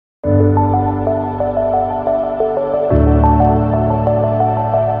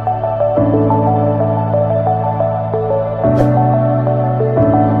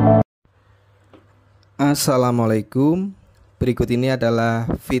Assalamualaikum. Berikut ini adalah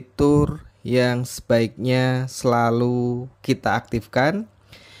fitur yang sebaiknya selalu kita aktifkan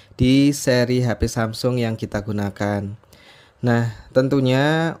di seri HP Samsung yang kita gunakan. Nah,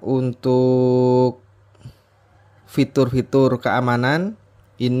 tentunya untuk fitur-fitur keamanan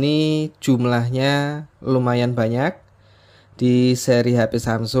ini jumlahnya lumayan banyak di seri HP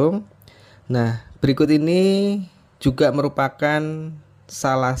Samsung. Nah, berikut ini juga merupakan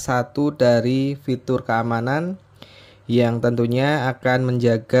salah satu dari fitur keamanan yang tentunya akan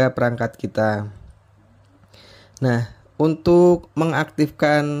menjaga perangkat kita. Nah, untuk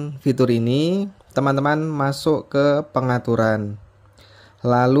mengaktifkan fitur ini, teman-teman masuk ke pengaturan.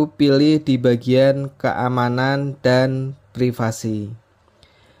 Lalu pilih di bagian keamanan dan privasi.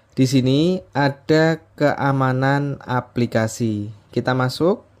 Di sini ada keamanan aplikasi. Kita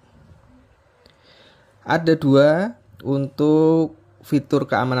masuk. Ada dua untuk fitur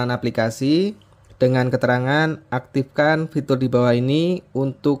keamanan aplikasi dengan keterangan aktifkan fitur di bawah ini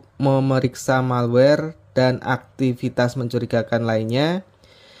untuk memeriksa malware dan aktivitas mencurigakan lainnya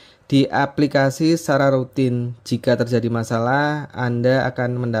di aplikasi secara rutin. Jika terjadi masalah, Anda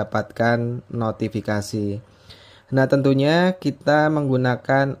akan mendapatkan notifikasi. Nah, tentunya kita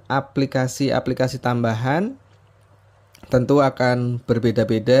menggunakan aplikasi-aplikasi tambahan. Tentu akan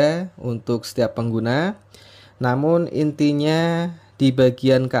berbeda-beda untuk setiap pengguna. Namun intinya di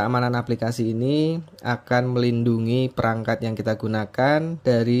bagian keamanan aplikasi ini akan melindungi perangkat yang kita gunakan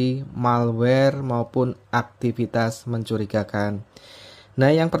dari malware maupun aktivitas mencurigakan. Nah,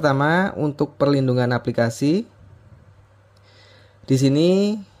 yang pertama untuk perlindungan aplikasi. Di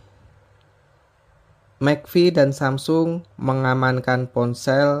sini McAfee dan Samsung mengamankan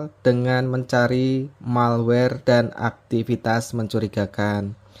ponsel dengan mencari malware dan aktivitas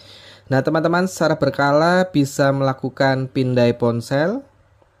mencurigakan. Nah, teman-teman secara berkala bisa melakukan pindai ponsel.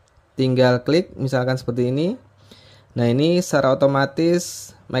 Tinggal klik misalkan seperti ini. Nah, ini secara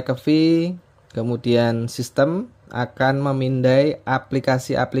otomatis McAfee kemudian sistem akan memindai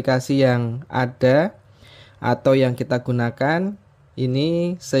aplikasi-aplikasi yang ada atau yang kita gunakan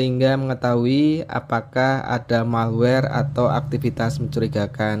ini sehingga mengetahui apakah ada malware atau aktivitas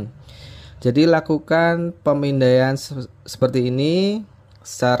mencurigakan. Jadi lakukan pemindaian seperti ini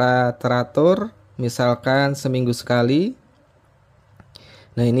secara teratur, misalkan seminggu sekali.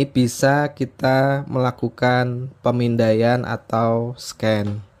 Nah, ini bisa kita melakukan pemindaian atau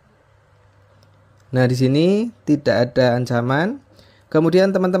scan. Nah, di sini tidak ada ancaman.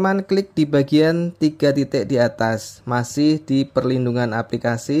 Kemudian teman-teman klik di bagian 3 titik di atas, masih di perlindungan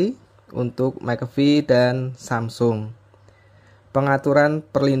aplikasi untuk McAfee dan Samsung. Pengaturan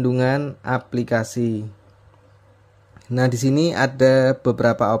perlindungan aplikasi. Nah, di sini ada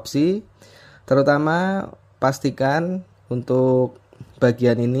beberapa opsi, terutama pastikan untuk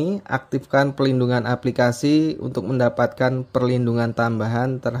bagian ini aktifkan perlindungan aplikasi untuk mendapatkan perlindungan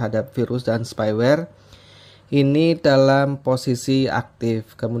tambahan terhadap virus dan spyware. Ini dalam posisi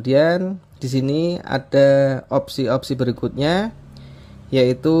aktif. Kemudian di sini ada opsi-opsi berikutnya,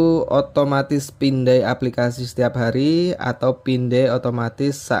 yaitu otomatis pindai aplikasi setiap hari atau pindai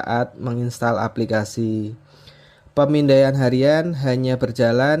otomatis saat menginstal aplikasi. Pemindaian harian hanya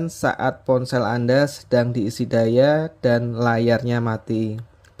berjalan saat ponsel Anda sedang diisi daya dan layarnya mati.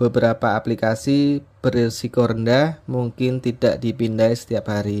 Beberapa aplikasi berisiko rendah mungkin tidak dipindai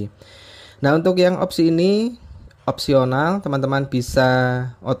setiap hari. Nah, untuk yang opsi ini opsional, teman-teman bisa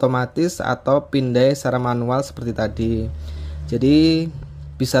otomatis atau pindai secara manual seperti tadi. Jadi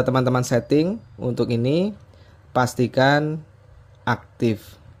bisa teman-teman setting untuk ini, pastikan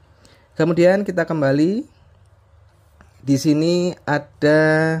aktif. Kemudian kita kembali. Di sini ada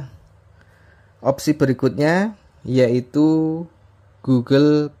opsi berikutnya, yaitu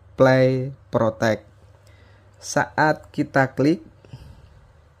Google Play Protect. Saat kita klik,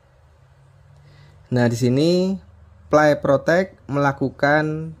 nah di sini Play Protect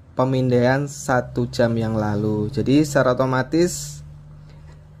melakukan pemindaian 1 jam yang lalu. Jadi secara otomatis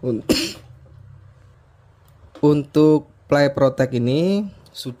untuk Play Protect ini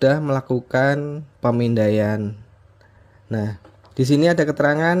sudah melakukan pemindaian. Nah, di sini ada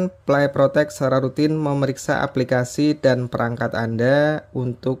keterangan Play Protect secara rutin memeriksa aplikasi dan perangkat Anda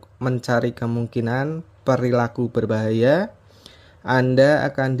untuk mencari kemungkinan perilaku berbahaya. Anda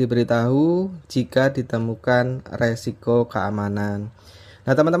akan diberitahu jika ditemukan resiko keamanan.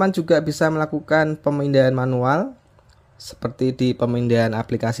 Nah, teman-teman juga bisa melakukan pemindaian manual seperti di pemindaian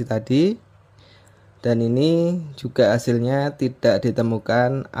aplikasi tadi. Dan ini juga hasilnya tidak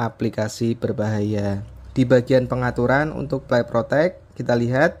ditemukan aplikasi berbahaya. Di bagian pengaturan untuk Play Protect, kita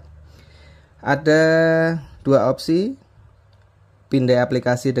lihat ada 2 opsi. Pindai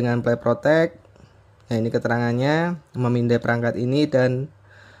aplikasi dengan Play Protect. Nah, ini keterangannya, memindai perangkat ini dan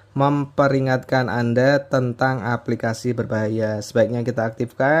memperingatkan Anda tentang aplikasi berbahaya. Sebaiknya kita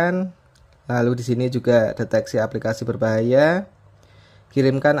aktifkan. Lalu di sini juga deteksi aplikasi berbahaya.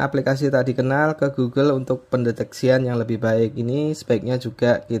 Kirimkan aplikasi tak dikenal ke Google untuk pendeteksian yang lebih baik. Ini sebaiknya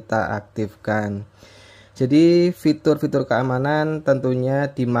juga kita aktifkan. Jadi fitur-fitur keamanan tentunya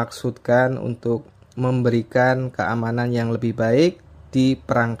dimaksudkan untuk memberikan keamanan yang lebih baik di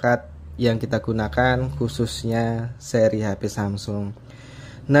perangkat yang kita gunakan, khususnya seri HP Samsung.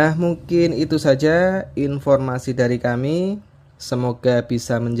 Nah, mungkin itu saja informasi dari kami. Semoga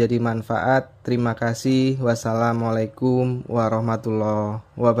bisa menjadi manfaat. Terima kasih. Wassalamualaikum warahmatullahi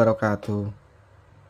wabarakatuh.